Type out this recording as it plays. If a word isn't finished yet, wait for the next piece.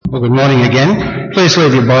Well, good morning again. Please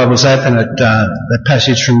leave your Bibles open at that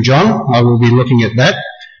passage from John. I will be looking at that.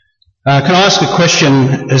 Can I ask a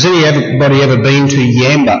question? Has anybody ever been to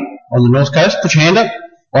Yamba on the north coast? Put your hand up.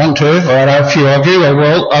 1, 2. All right, a few of you.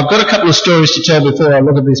 Well, I've got a couple of stories to tell before I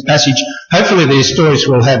look at this passage. Hopefully these stories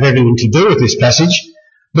will have everything to do with this passage.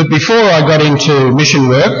 But before I got into mission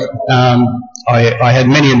work, I had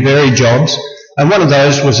many and varied jobs, and one of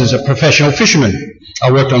those was as a professional fisherman.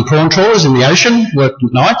 I worked on prawn trawlers in the ocean, worked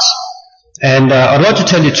at nights, and I'd like to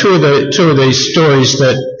tell you two of these stories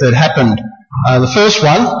that happened. The first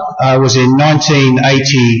one was in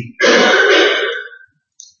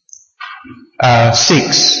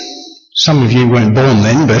 1986. Some of you weren't born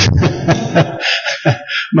then, but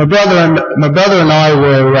my brother and I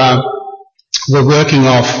were working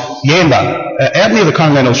off Yamba, out near the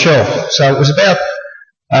continental shelf. So it was about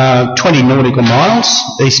 20 nautical miles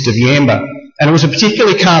east of Yamba. And it was a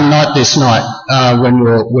particularly calm night this night when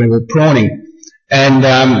we were prawning. And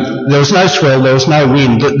there was no swell, there was no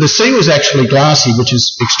wind. The sea was actually glassy, which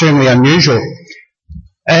is extremely unusual.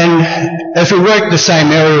 And as we worked the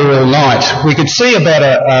same area all night, we could see about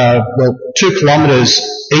 2 kilometres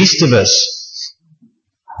east of us,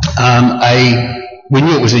 we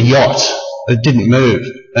knew it was a yacht. It didn't move.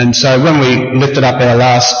 And so when we lifted up our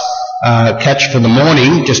last catch for the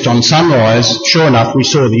morning, just on sunrise, sure enough, we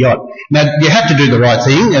saw the yacht. Now, you have to do the right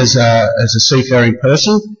thing as a seafaring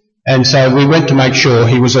person, and so we went to make sure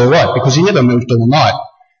he was all right, because he never moved all night.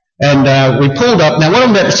 And we pulled up. Now, what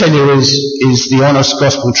I'm about to tell you is the honest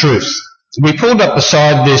gospel truth. We pulled up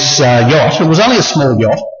beside this yacht. It was only a small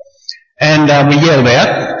yacht, and we yelled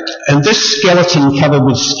out, and this skeleton covered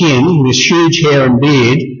with skin, with huge hair and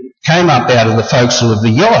beard, came up out of the forecastle of the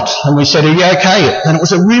yacht, and we said, "Are you okay?" And it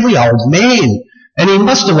was a really old man, and he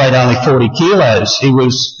must have weighed only 40 kilos. He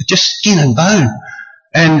was just skin and bone.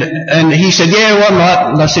 And he said, "Yeah, well, I'm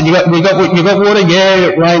right." And I said, you got water?" "Yeah,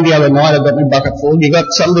 it rained the other night, I got my bucket full." "You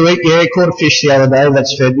got something to eat?" "Yeah, caught a fish the other day,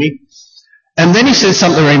 that's fed me." And then he said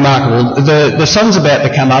something remarkable. The sun's about to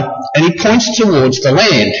come up, and he points towards the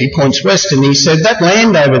land. He points west, and he said, "That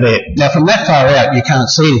land over there." Now, from that far out, you can't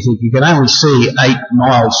see anything. You can only see 8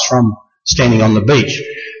 miles from standing on the beach.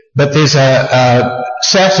 But there's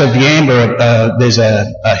south of Yamba, there's a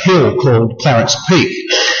hill called Clarence Peak,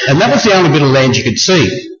 and that was the only bit of land you could see.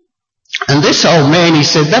 And this old man, he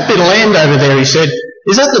said, "That bit of land over there," he said,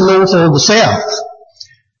 "is that the north or the south?"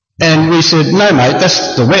 And we said, "No, mate,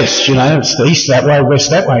 that's the west, it's the east that way, west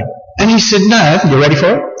that way." And he said, "No," you ready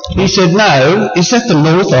for it? He said, "No, is that the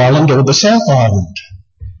North Island or the South Island?"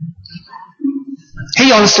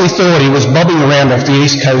 He honestly thought he was bobbing around off the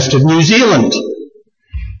east coast of New Zealand.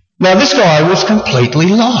 Now, this guy was completely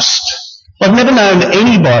lost. I've never known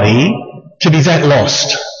anybody to be that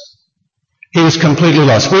lost. He was completely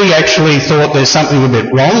lost. We actually thought there's something a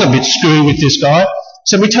bit wrong, a bit screwy with this guy,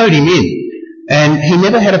 so we towed him in. And he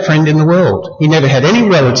never had a friend in the world. He never had any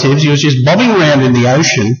relatives. He was just bobbing around in the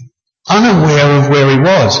ocean, unaware of where he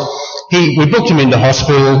was. We booked him into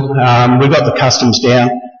hospital. We got the customs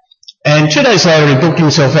down. And 2 days later, he booked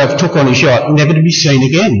himself out, took on his yacht, never to be seen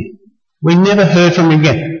again. We never heard from him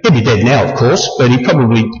again. He'd be dead now, of course, but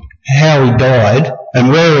how he died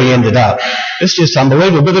and where he ended up, it's just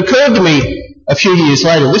unbelievable. But it occurred to me a few years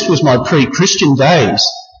later, this was my pre-Christian days,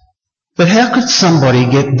 but how could somebody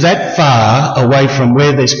get that far away from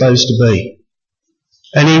where they're supposed to be?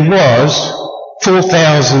 And he was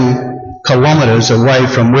 4,000 kilometres away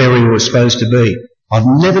from where he was supposed to be. I've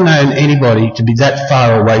never known anybody to be that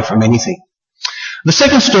far away from anything. The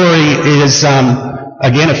second story is,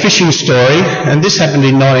 again, a fishing story, and this happened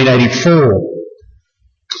in 1984.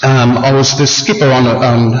 I was the skipper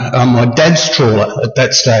on my dad's trawler at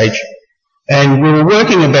that stage, and we were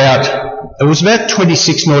working it was about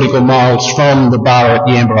 26 nautical miles from the bar at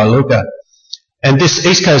Yamba. And this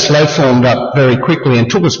east coast low formed up very quickly and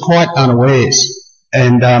took us quite unawares.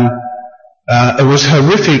 And it was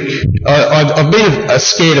horrific. I've been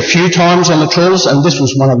scared a few times on the trawlers, and this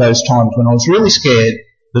was one of those times when I was really scared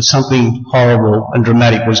that something horrible and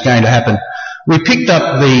dramatic was going to happen. We picked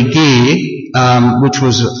up the gear, which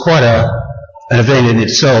was quite an event in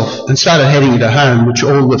itself, and started heading to home, which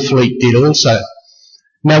all the fleet did also.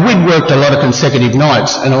 Now, we'd worked a lot of consecutive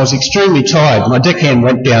nights, and I was extremely tired. My deckhand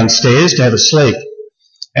went downstairs to have a sleep.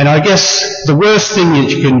 And I guess the worst thing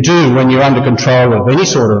that you can do when you're under control of any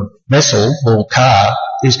sort of vessel or car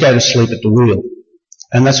is go to sleep at the wheel.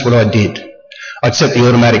 And that's what I did. I'd set the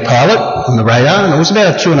automatic pilot on the radar, and it was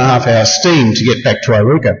about a 2.5 hour steam to get back to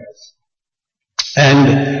Iruka. And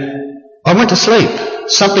I went to sleep,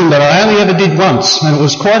 something that I only ever did once, and it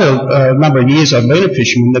was quite a number of years I've been a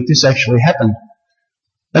fisherman that this actually happened.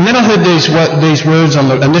 And then I heard these words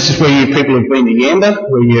and this is where you people have been to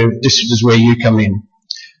Yamba, this is where you come in.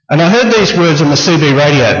 And I heard these words on the CB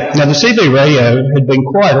radio. Now the CB radio had been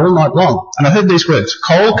quiet all night long, and I heard these words,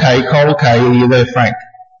 Coral K, are you there, Frank?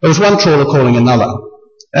 There was one trawler calling another.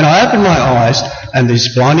 And I opened my eyes, and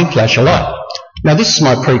this blinding flash of light. Now this is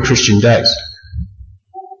my pre-Christian days.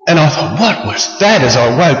 And I thought, what was that? As I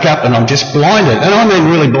woke up and I'm just blinded, and I mean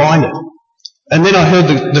really blinded. And then I heard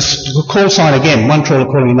the call sign again, one trawler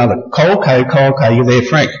calling another. Coral K, you there,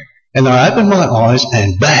 Frank? And then I opened my eyes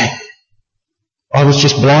and bang! I was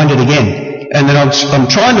just blinded again. And then I'm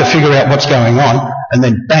trying to figure out what's going on, and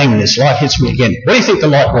then bang, this light hits me again. What do you think the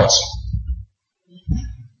light was?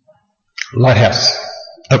 Lighthouse.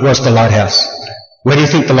 It was the lighthouse. Where do you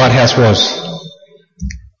think the lighthouse was?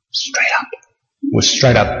 Straight up. It was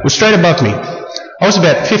straight up. It was straight above me. I was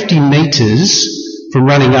about 50 metres from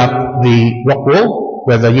running up the rock wall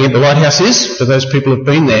where the lighthouse is, for those people who've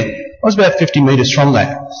been there. I was about 50 metres from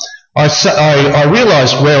that. I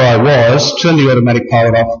realised where I was, turned the automatic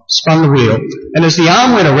pilot off, spun the wheel, and as the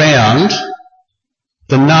arm went around,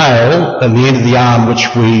 the nail at the end of the arm, which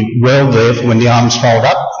we weld there for when the arms fold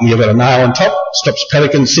up, and you've got a nail on top, stops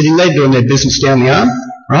pelicans sitting there doing their business down the arm,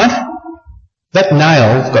 right? That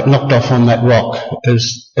nail got knocked off on that rock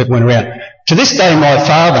as it went around. To this day, my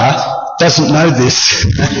father doesn't know this.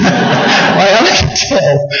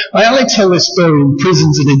 I only tell this story in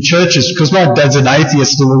prisons and in churches because my dad's an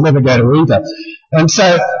atheist and will never go to either. And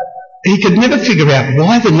so he could never figure out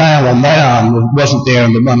why the nail on that arm wasn't there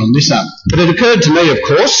and the one on this arm. But it occurred to me, of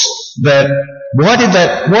course, that why didn't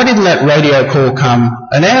that radio call come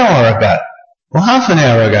an hour ago, or half an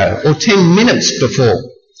hour ago, or 10 minutes before?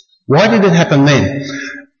 Why did it happen then?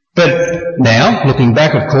 But now, looking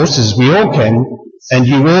back, of course, as we all can, and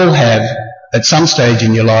you all have at some stage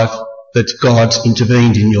in your life, that God's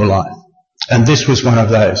intervened in your life. And this was one of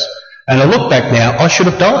those. And I look back now, I should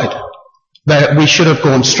have died. We should have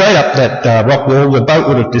gone straight up that rock wall. The boat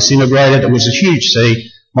would have disintegrated. It was a huge sea.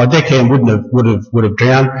 My deckhand would have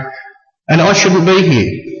drowned. And I shouldn't be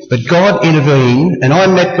here. But God intervened, and I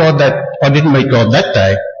didn't meet God that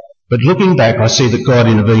day. But looking back, I see that God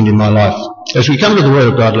intervened in my life. As we come to the Word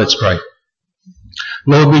of God, let's pray.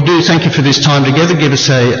 Lord, we do thank you for this time together. Give us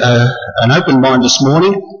an open mind this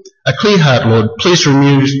morning, a clear heart, Lord. Please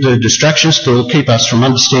remove the distractions that will keep us from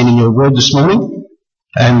understanding your word this morning,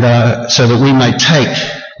 and so that we may take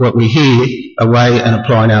what we hear away and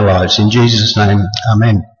apply in our lives. In Jesus' name,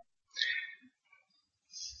 amen.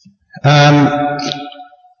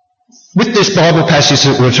 With this Bible passage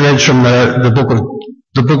that was read from the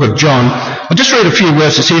book of John, I'll just read a few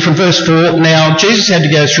verses here from verse 4. Now, Jesus had to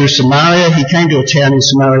go through Samaria. He came to a town in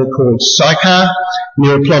Samaria called Sychar,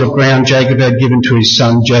 near a plot of ground Jacob had given to his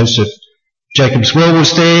son Joseph. Jacob's well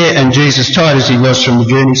was there, and Jesus, tired as he was from the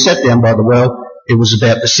journey, sat down by the well. It was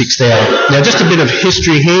about the 6th hour. Now, just a bit of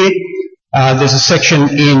history here. There's a section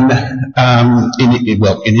in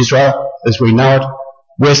Israel, as we know it,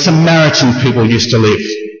 where Samaritan people used to live.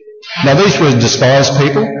 Now, these were despised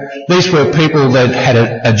people. These were people that had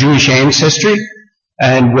a Jewish ancestry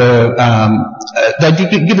and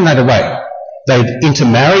they'd given that away. They'd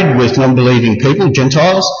intermarried with non-believing people,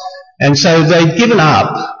 Gentiles, and so they'd given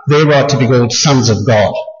up their right to be called sons of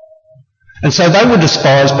God. And so they were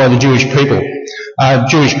despised by the Jewish people.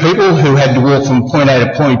 Jewish people who had to walk from point A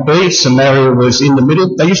to point B, Samaria was in the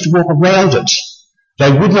middle, they used to walk around it.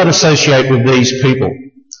 They would not associate with these people.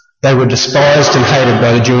 They were despised and hated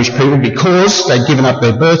by the Jewish people because they'd given up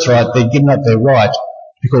their birthright, they'd given up their right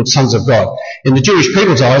to be called sons of God. In the Jewish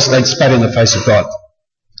people's eyes, they'd spat in the face of God.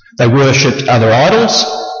 They worshipped other idols,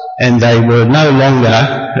 and they were no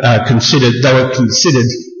longer considered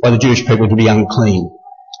by the Jewish people to be unclean.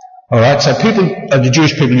 Alright, so the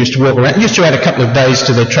Jewish people used to walk around, used to add a couple of days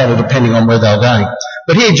to their travel depending on where they were going.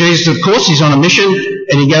 But here Jesus, of course, he's on a mission,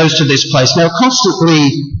 and he goes to this place. Now,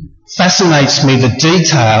 constantly fascinates me the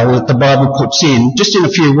detail that the Bible puts in, just in a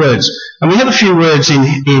few words. And we have a few words in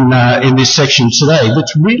this section today that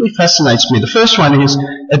really fascinates me. The first one is,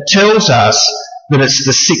 it tells us that it's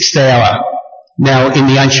the 6th hour. Now, in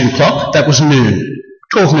the ancient clock, that was noon,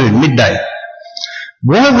 12 noon, midday.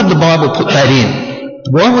 Why would the Bible put that in?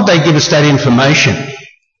 Why would they give us that information?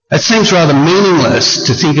 It seems rather meaningless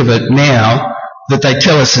to think of it now that they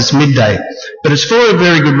tell us it's midday. But it's for a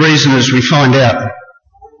very good reason, as we find out.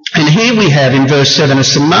 And here we have in verse 7 a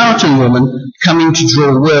Samaritan woman coming to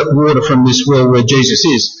draw water from this well where Jesus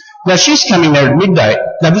is. Now she's coming there at midday.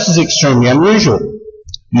 Now this is extremely unusual.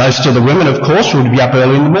 Most of the women, of course, would be up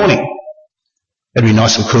early in the morning. It'd be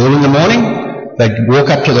nice and cool in the morning. They'd walk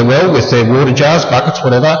up to the well with their water jars, buckets,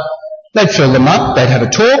 whatever. They'd fill them up. They'd have a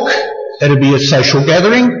talk. it'd be a social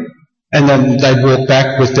gathering, and then they'd walk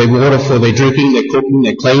back with their water for their drinking, their cooking,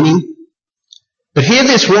 their cleaning. But here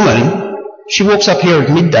this woman, she walks up here at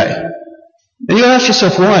midday. And you ask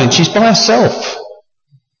yourself why, and she's by herself.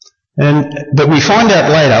 But we find out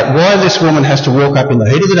later why this woman has to walk up in the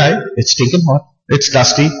heat of the day. It's stinking hot. It's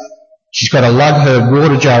dusty. She's got to lug her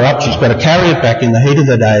water jar up. She's got to carry it back in the heat of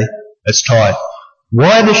the day. It's tired.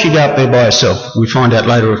 Why does she go up there by herself? We find out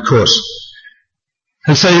later, of course.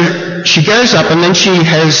 And so she goes up and then she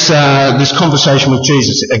has this conversation with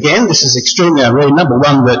Jesus. Again, this is extremely unreal. Number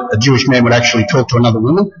one, that a Jewish man would actually talk to another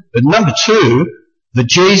woman. But number two, that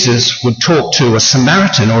Jesus would talk to a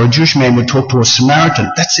Samaritan, or a Jewish man would talk to a Samaritan.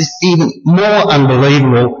 That's even more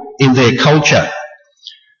unbelievable in their culture.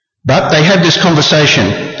 But they have this conversation.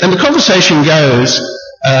 And the conversation goes,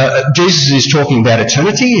 Jesus is talking about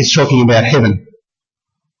eternity, he's talking about heaven.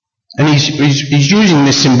 And he's using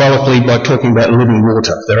this symbolically by talking about living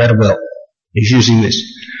water. They're at a well. He's using this.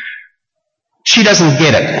 She doesn't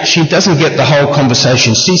get it. She doesn't get the whole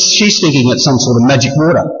conversation. She's thinking it's some sort of magic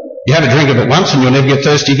water. You have a drink of it once and you'll never get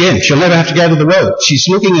thirsty again. She'll never have to go to the well. She's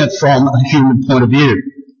looking at it from a human point of view.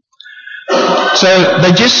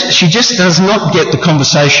 So she just does not get the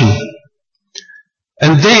conversation.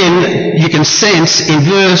 And then you can sense in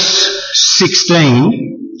verse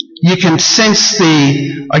 16, you can sense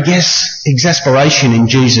the, exasperation in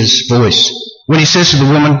Jesus' voice. When he says to the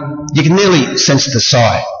woman, you can nearly sense the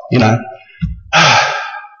sigh, go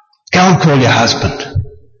and call your husband,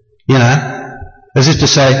 as if to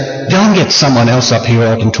say, go and get someone else up here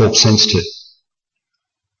I can talk sense to.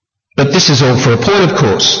 But this is all for a point, of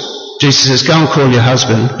course. Jesus says, go and call your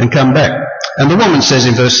husband and come back. And the woman says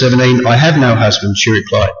in verse 17, I have no husband, she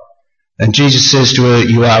replied. And Jesus says to her,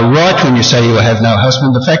 you are right when you say you have no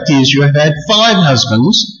husband. The fact is you have had 5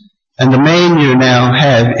 husbands, and the man you now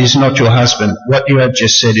have is not your husband. What you have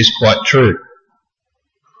just said is quite true.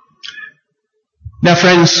 Now,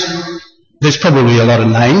 friends, there's probably a lot of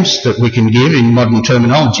names that we can give in modern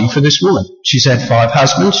terminology for this woman. She's had 5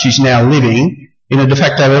 husbands. She's now living in a de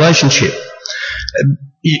facto relationship.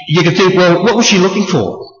 You could think, well, what was she looking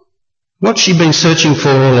for? What's she been searching for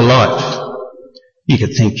all her life? You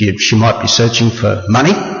could think she might be searching for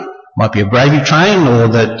money, might be a gravy train, or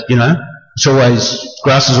that,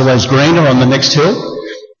 grass is always greener on the next hill.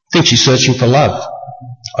 I think she's searching for love.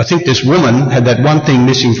 I think this woman had that one thing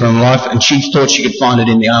missing from her life, and she thought she could find it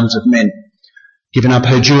in the arms of men. Given up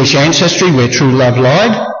her Jewish ancestry, where true love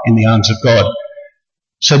lied, in the arms of God.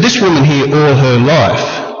 So this woman here, all her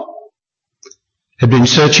life, had been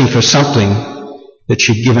searching for something that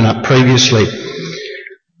she'd given up previously.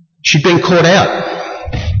 She'd been caught out.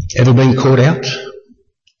 Ever been caught out?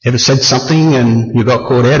 Ever said something and you got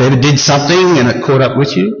caught out? Ever did something and it caught up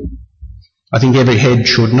with you? I think every head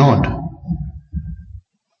should nod.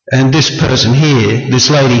 And this person here, this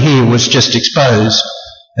lady here, was just exposed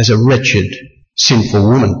as a wretched, sinful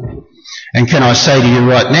woman. And can I say to you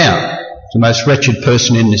right now, the most wretched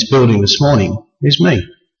person in this building this morning is me.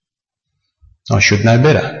 I should know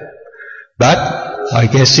better. But I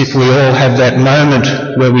guess if we all have that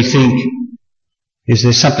moment where we think, is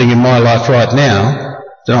there something in my life right now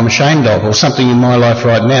that I'm ashamed of, or something in my life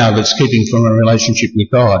right now that's keeping from a relationship with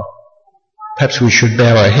God? Perhaps we should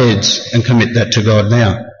bow our heads and commit that to God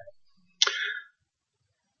now.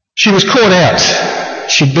 She was caught out.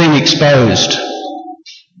 She'd been exposed.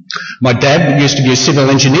 My dad used to be a civil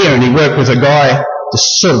engineer, and he worked with a guy, this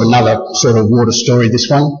is sort of another sort of water story, this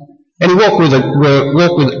one, and he worked with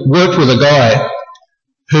a guy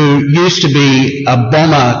who used to be a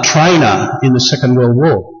bomber trainer in the Second World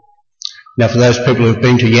War. Now, for those people who've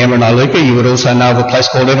been to Yammer and Iluka, you would also know of a place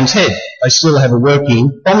called Evans Head. They still have a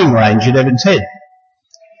working bombing range at Evans Head.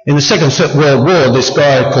 In the Second World War, this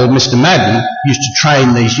guy called Mr. Madden used to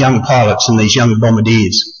train these young pilots and these young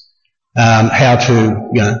bombardiers how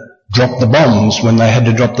to, drop the bombs when they had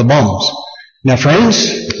to drop the bombs. Now,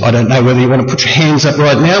 friends, I don't know whether you want to put your hands up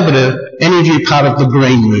right now, but are any of you part of the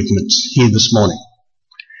green movements here this morning?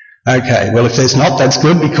 Okay, well, if there's not, that's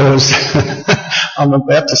good, because I'm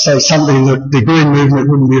about to say something that the green movement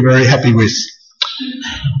wouldn't be very happy with.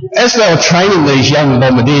 As they were training these young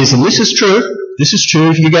bombardiers, and this is true,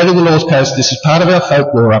 if you go to the North Coast, this is part of our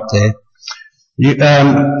folklore up there.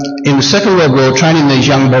 In the Second World War, training these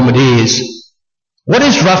young bombardiers, what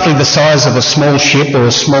is roughly the size of a small ship or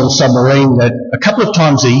a small submarine that a couple of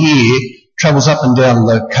times a year travels up and down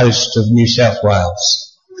the coast of New South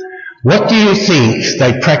Wales? What do you think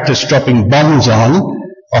they practiced dropping bombs on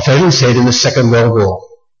off Evans Head in the Second World War?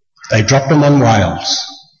 They dropped them on whales.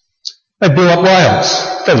 They blew up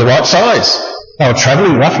whales. They were the right size. They were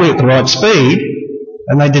travelling roughly at the right speed,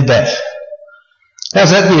 and they did that.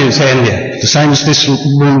 How's that news handing you? The same as this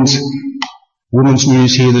woman's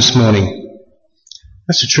news here this morning.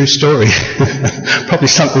 That's a true story. Probably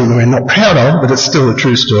something we're not proud of, but it's still a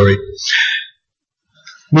true story.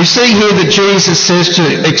 We see here that Jesus says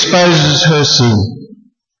exposes her sin,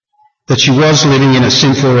 that she was living in a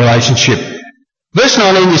sinful relationship. Verse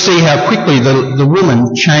 19, you see how quickly the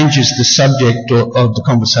woman changes the subject of the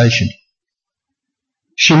conversation.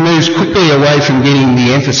 She moves quickly away from getting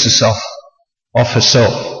the emphasis off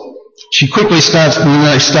herself. She quickly start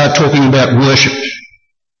talking about worship,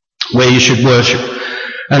 where you should worship.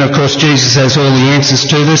 And of course Jesus has all the answers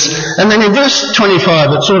to this. And then in verse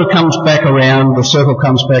 25 it sort of comes back around, the circle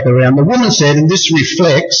comes back around. The woman said, and this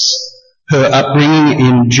reflects her upbringing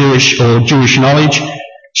in Jewish knowledge,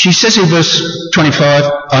 she says in verse 25,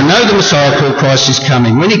 I know the Messiah called Christ is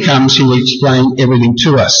coming. When he comes, he will explain everything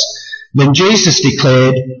to us. Then Jesus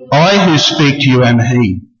declared, I who speak to you am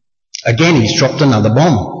he. Again, he's dropped another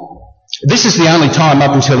bomb. This is the only time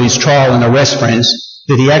up until his trial and arrest, friends,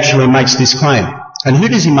 that he actually makes this claim. And who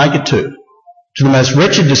does he make it to? To the most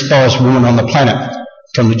wretched, despised woman on the planet,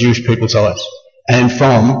 from the Jewish people's eyes, and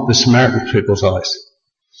from the Samaritan people's eyes.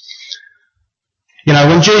 You know,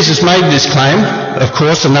 when Jesus made this claim, of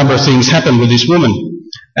course, a number of things happened with this woman.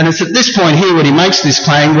 And it's at this point here when he makes this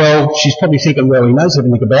claim, well, she's probably thinking, well, he knows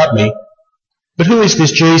everything about me. But who is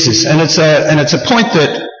this Jesus? And it's a point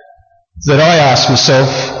that I asked myself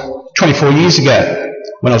 24 years ago,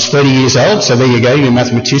 when I was 30 years old. So there you go, you're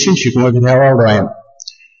mathematicians, you can work out how old I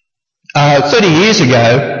am. 30 years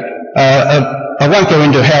ago, I won't go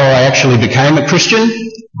into how I actually became a Christian,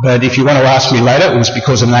 but if you want to ask me later, it was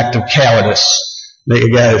because of an act of cowardice. There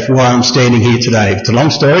you go, why I'm standing here today. It's a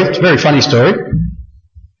long story, it's a very funny story.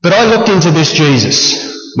 But I looked into this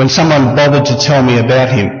Jesus when someone bothered to tell me about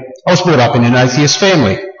him. I was brought up in an atheist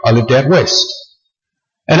family. I lived out west.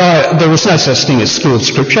 And there was no such thing as school of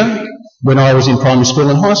scripture when I was in primary school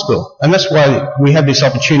and high school. And that's why we have this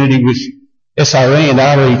opportunity with SRE and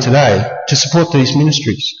RE today to support these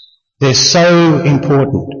ministries. They're so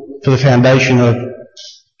important for the foundation of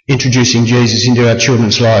introducing Jesus into our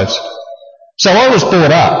children's lives. So I was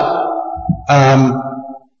brought up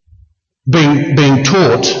being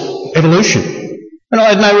taught evolution. And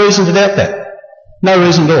I had no reason to doubt that. No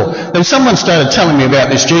reason at all. Then someone started telling me about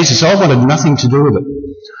this Jesus. I wanted nothing to do with it.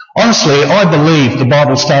 Honestly, I believe the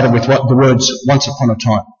Bible started with the words, once upon a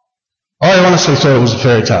time. I honestly thought it was a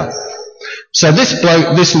fairy tale. So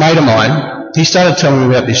this mate of mine, he started telling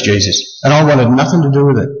me about this Jesus, and I wanted nothing to do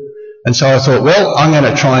with it. And so I thought, well, I'm going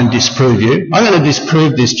to try and disprove you. I'm going to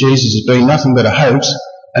disprove this Jesus as being nothing but a hoax,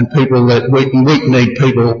 and people that weak-kneed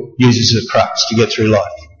people use as a crutch to get through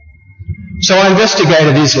life. So I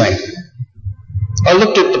investigated Islam. I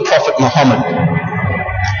looked at the Prophet Muhammad,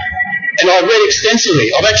 and I read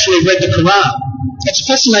extensively. I've actually read the Quran. It's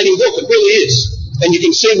a fascinating book, it really is. And you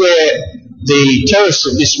can see where the terrorists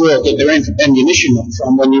of this world get their ammunition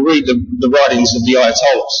from when you read the writings of the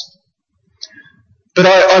Ayatollahs. But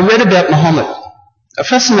I read about Muhammad, a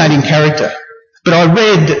fascinating character. But I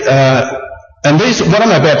read, and what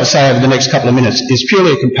I'm about to say over the next couple of minutes is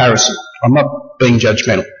purely a comparison. I'm not being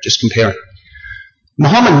judgmental, just comparing.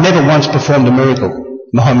 Muhammad never once performed a miracle.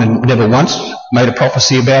 Muhammad never once made a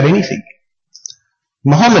prophecy about anything.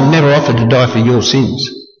 Muhammad never offered to die for your sins.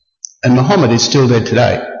 And Muhammad is still there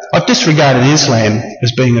today. I've disregarded Islam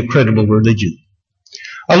as being a credible religion.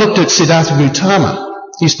 I looked at Siddhartha Gautama.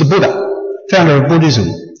 He's the Buddha, founder of Buddhism.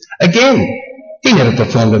 Again, he never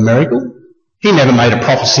performed a miracle. He never made a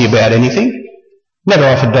prophecy about anything. Never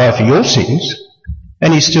offered to die for your sins.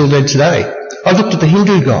 And he's still dead today. I looked at the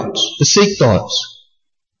Hindu gods, the Sikh gods,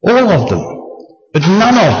 all of them. But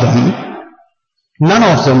none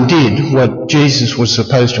of them did what Jesus was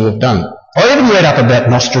supposed to have done. I even read up about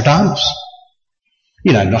Nostradamus.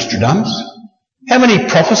 You know Nostradamus. How many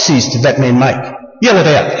prophecies did that man make? Yell it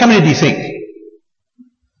out. How many do you think?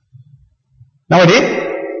 No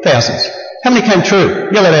idea? Thousands. How many came true?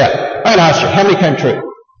 Yell it out. I'm going to ask you, how many came true?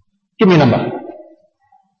 Give me a number.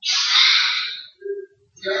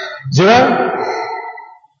 0?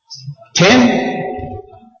 10?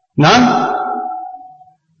 None?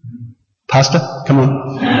 Pastor, come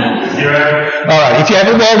on. 0. Alright, if you have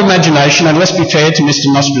a wild imagination, and let's be fair to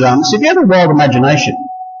Mr. Nostradamus, if you have a wild imagination,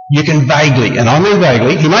 you can vaguely, and I mean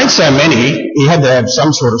vaguely, he made so many, he had to have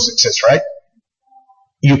some sort of success rate,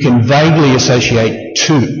 you can vaguely associate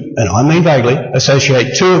two, and I mean vaguely,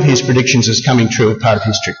 associate two of his predictions as coming true as part of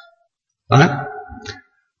history. Right?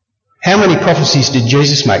 How many prophecies did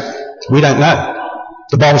Jesus make? We don't know.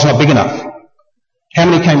 The Bible's not big enough. How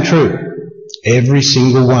many came true? Every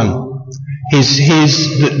single one.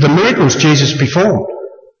 The miracles Jesus performed,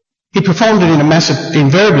 He performed it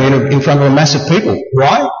invariably in front of a mass of people.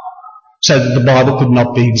 Why? So that the Bible could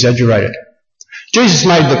not be exaggerated. Jesus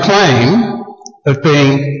made the claim of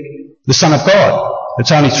being the Son of God.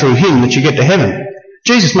 It's only through him that you get to heaven.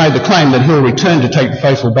 Jesus made the claim that he'll return to take the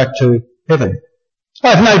faithful back to heaven.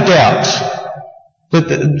 I have no doubt,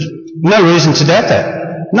 no reason to doubt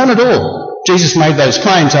that. None at all. Jesus made those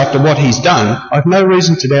claims after what he's done. I have no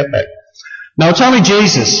reason to doubt that. Now, it's only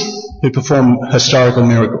Jesus who performed historical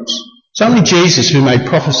miracles. It's only Jesus who made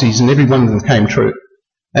prophecies and every one of them came true.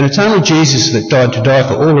 And it's only Jesus that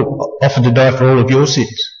offered to die for all of your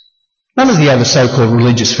sins. None of the other so-called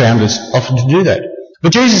religious founders offered to do that.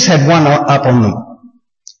 But Jesus had one up on them.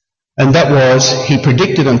 And that was, he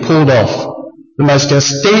predicted and pulled off the most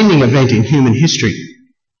outstanding event in human history.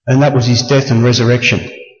 And that was his death and resurrection.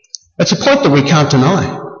 That's a point that we can't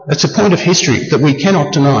deny. That's a point of history that we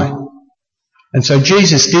cannot deny. And so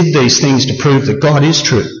Jesus did these things to prove that God is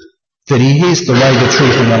true, that he is the way, the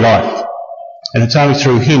truth and the life. And it's only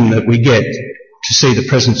through him that we get to see the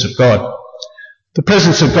presence of God. The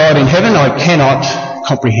presence of God in heaven I cannot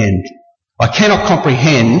comprehend. I cannot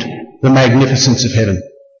comprehend the magnificence of heaven.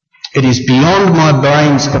 It is beyond my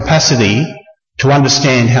brain's capacity to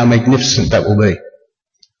understand how magnificent that will be.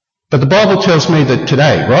 But the Bible tells me that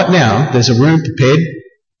today, right now, there's a room prepared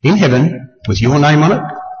in heaven with your name on it,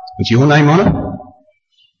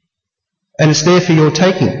 and it's there for your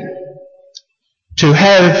taking.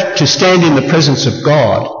 To stand in the presence of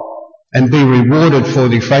God and be rewarded for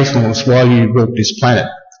the faithfulness while you walk this planet,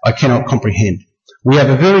 I cannot comprehend. We have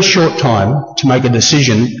a very short time to make a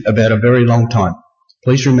decision about a very long time.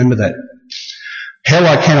 Please remember that. Hell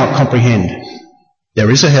I cannot comprehend. There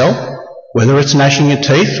is a hell, whether it's gnashing your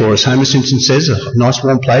teeth or, as Homer Simpson says, a nice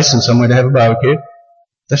warm place and somewhere to have a barbecue.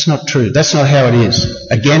 That's not true. That's not how it is.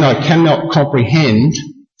 Again, I cannot comprehend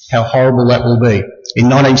how horrible that will be. In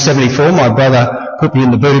 1974, my brother put me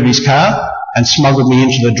in the boot of his car and smuggled me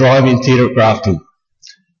into the drive-in theatre at Grafton.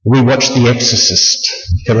 We watched The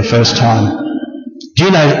Exorcist for the first time. Do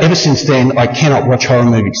you know, ever since then, I cannot watch horror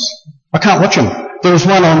movies. I can't watch them. There was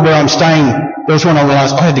one on where I'm staying. There was one on where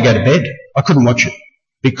I had to go to bed. I couldn't watch it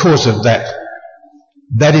because of that.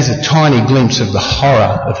 That is a tiny glimpse of the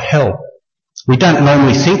horror of hell. We don't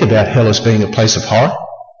normally think about hell as being a place of horror.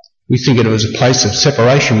 We think of it as a place of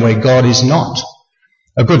separation where God is not.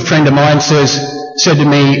 A good friend of mine said to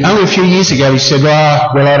me only a few years ago, he said,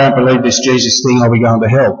 well, I don't believe this Jesus thing, I'll be going to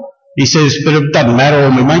hell. He says, but it doesn't matter,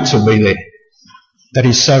 all my mates will be there. That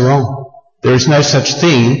is so wrong. There is no such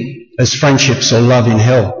thing as friendships or love in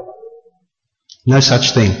hell. No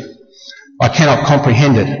such thing. I cannot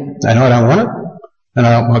comprehend it, and I don't want it, and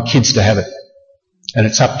I want my kids to have it. And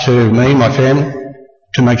it's up to me, my family,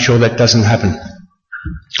 to make sure that doesn't happen.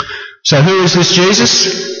 So who is this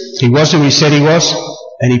Jesus? He was who he said he was,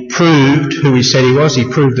 and he proved who he said he was. He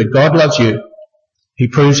proved that God loves you. He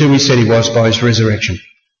proves who he said he was by his resurrection.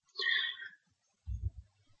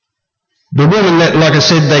 The woman that, like I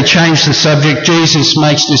said, they changed the subject. Jesus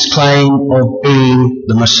makes this claim of being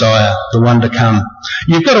the Messiah, the one to come.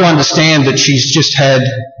 You've got to understand that she's just had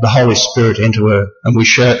the Holy Spirit enter her, and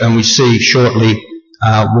we see shortly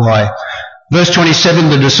why. Verse 27,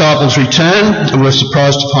 the disciples returned and were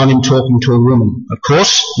surprised to find him talking to a woman. Of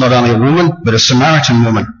course, not only a woman, but a Samaritan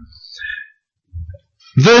woman.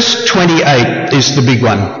 Verse 28 is the big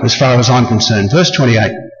one, as far as I'm concerned. Verse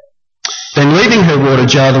 28. Then leaving her water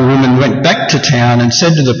jar, the woman went back to town and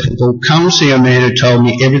said to the people, come see a man who told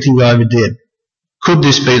me everything I ever did. Could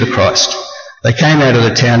this be the Christ? They came out of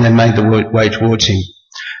the town and made the way towards him.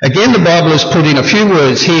 Again, the Bible has put in a few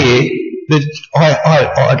words here that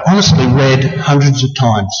I'd honestly read hundreds of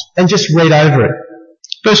times and just read over it.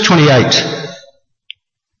 Verse 28.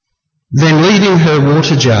 Then leaving her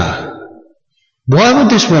water jar. Why would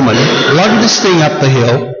this woman lug this thing up the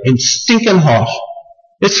hill in stinking hot?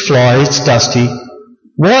 It's fly, it's dusty.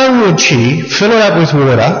 Why would she fill it up with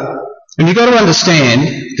water? And you've got to understand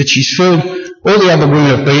that she's filled, all the other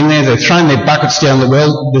women have been there, they've thrown their buckets down the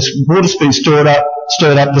well, this water's been stirred up,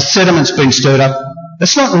 the sediment's been stirred up.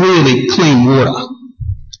 It's not really clean water.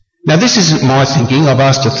 Now this isn't my thinking. I've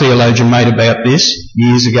asked a theologian mate about this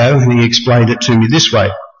years ago and he explained it to me this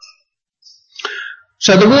way.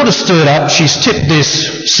 So the water's stirred up, she's tipped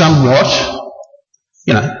this somewhat,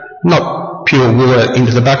 not pure water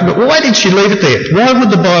into the bucket, but why did she leave it there? Why would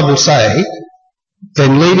the Bible say,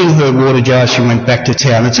 then leaving her water jar she went back to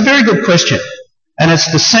town? It's a very good question. And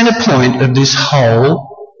it's the centre point of this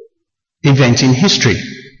whole event in history.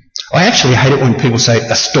 I actually hate it when people say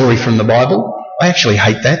a story from the Bible. I actually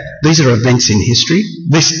hate that. These are events in history.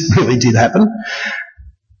 This really did happen.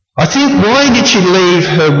 I think, why did she leave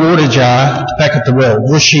her water jar back at the well?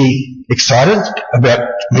 Was she excited about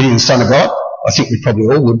meeting the Son of God? I think we probably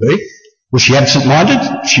all would be. Was she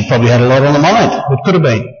absent-minded? She probably had a lot on her mind. It could have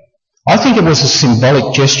been. I think it was a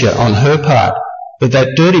symbolic gesture on her part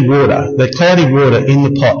that dirty water, that cloudy water in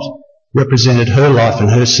the pot, represented her life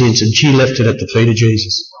and her sins, and she left it at the feet of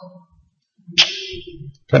Jesus.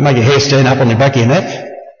 That make your hair stand up on the back of your neck?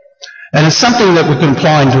 And it's something that we can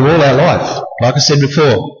apply into all our life. Like I said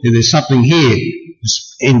before, if there's something here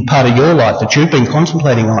in part of your life that you've been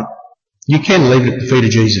contemplating on, you can leave it at the feet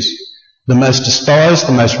of Jesus. The most despised,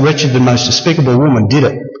 the most wretched, the most despicable woman did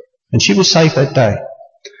it. And she was safe that day.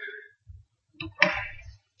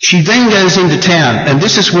 She then goes into town, and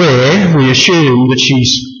this is where we assume that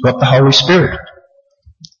she's got the Holy Spirit.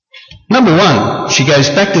 Number one, she goes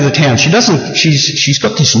back to the town. She's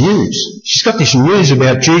got this news. She's got this news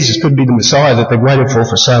about Jesus could be the Messiah that they've waited for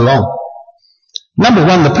so long. Number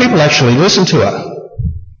one, the people actually listened to her.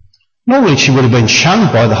 Normally she would have been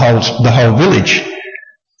shunned by the whole village,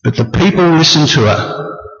 but the people listened to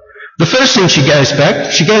her. The first thing she goes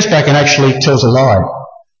back and actually tells a lie.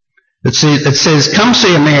 It says, come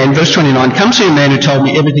see a man, verse 29, come see a man who told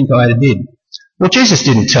me everything I ever did. Well, Jesus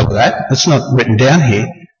didn't tell her that. It's not written down here.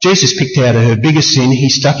 Jesus picked out her biggest sin, he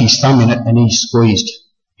stuck his thumb in it, and he squeezed.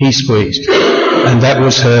 And that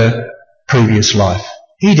was her previous life.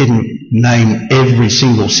 He didn't name every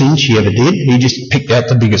single sin she ever did. He just picked out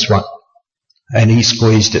the biggest one, and he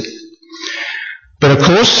squeezed it. But of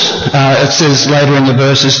course, it says later in the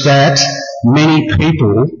verses that many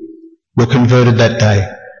people were converted that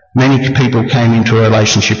day. Many people came into a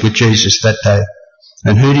relationship with Jesus that day.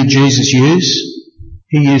 And who did Jesus use?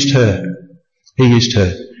 He used her.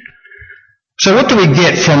 So what do we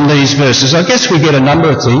get from these verses? I guess we get a number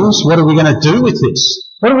of things. What are we going to do with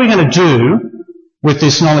this? What are we going to do with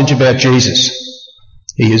this knowledge about Jesus?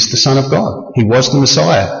 He is the Son of God. He was the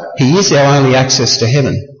Messiah. He is our only access to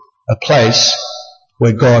heaven, a place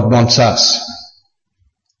where God wants us.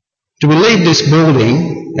 Do we leave this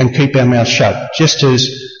building and keep our mouth shut, just as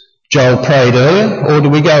Joel prayed earlier, or do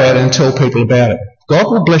we go out and tell people about it? God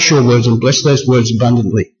will bless your words and bless those words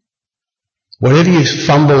abundantly. Whatever you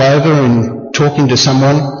fumble over in talking to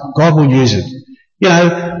someone, God will use it. You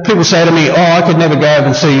know, people say to me, I could never go over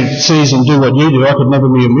and see seas and do what you do. I could never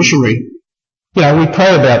be a missionary. You know, we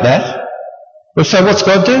pray about that. Well, so what's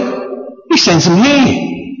God do? He sends them here.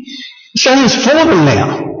 He's sending us for them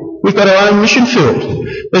now. We've got our own mission field.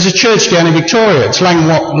 There's a church down in Victoria. It's Lang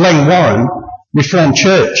Warren Reformed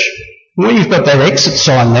Church. And where you've got that exit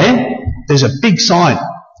sign there's a big sign.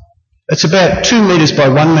 It's about 2 metres by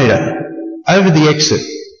 1 metre over the exit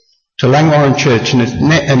to Lang Warren Church, and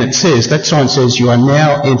it says, that sign says, you are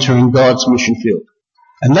now entering God's mission field.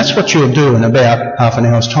 And that's what you'll do in about half an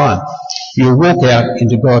hour's time. You'll walk out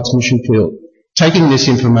into God's mission field, taking this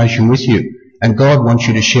information with you, and God wants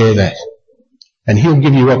you to share that. And He'll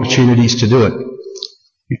give you opportunities to do it.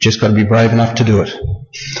 You've just got to be brave enough to do it.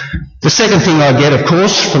 The second thing I get, of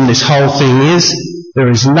course, from this whole thing is, there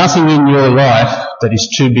is nothing in your life that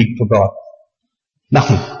is too big for God.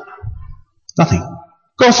 Nothing.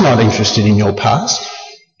 God's not interested in your past.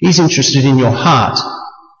 He's interested in your heart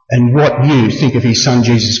and what you think of His Son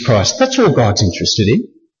Jesus Christ. That's all God's interested in.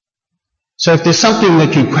 So if there's something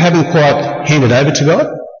that you haven't quite handed over to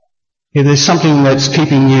God, if there's something that's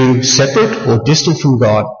keeping you separate or distant from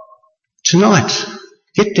God, tonight,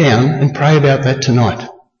 get down and pray about that tonight.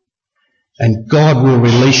 And God will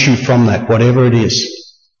release you from that, whatever it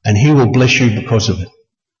is, and He will bless you because of it.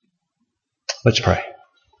 Let's pray.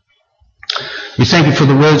 We thank You for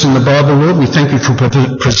the words in the Bible, Lord. We thank You for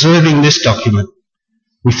preserving this document.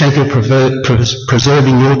 We thank You for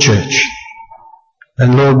preserving Your church.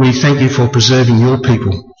 And Lord, we thank You for preserving Your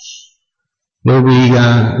people. Lord,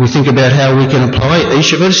 we think about how we can apply,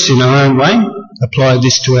 each of us in our own way, apply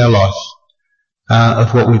this to our life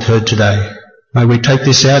of what we've heard today. May we take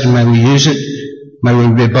this out and may we use it. May we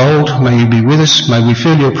be bold. May You be with us. May we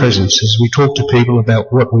feel Your presence as we talk to people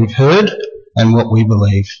about what we've heard and what we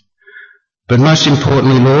believe. But most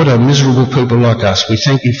importantly, Lord, our miserable people like us, we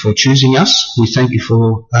thank You for choosing us. We thank You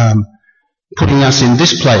for putting us in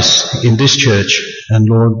this place, in this church. And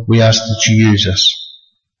Lord, we ask that You use us.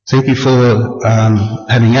 Thank You for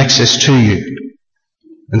having access to You.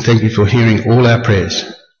 And thank You for hearing all our prayers.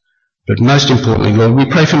 But most importantly, Lord, we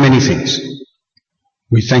pray for many things.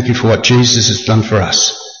 We thank You for what Jesus has done for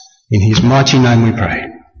us. In His mighty name we pray.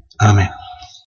 Amen.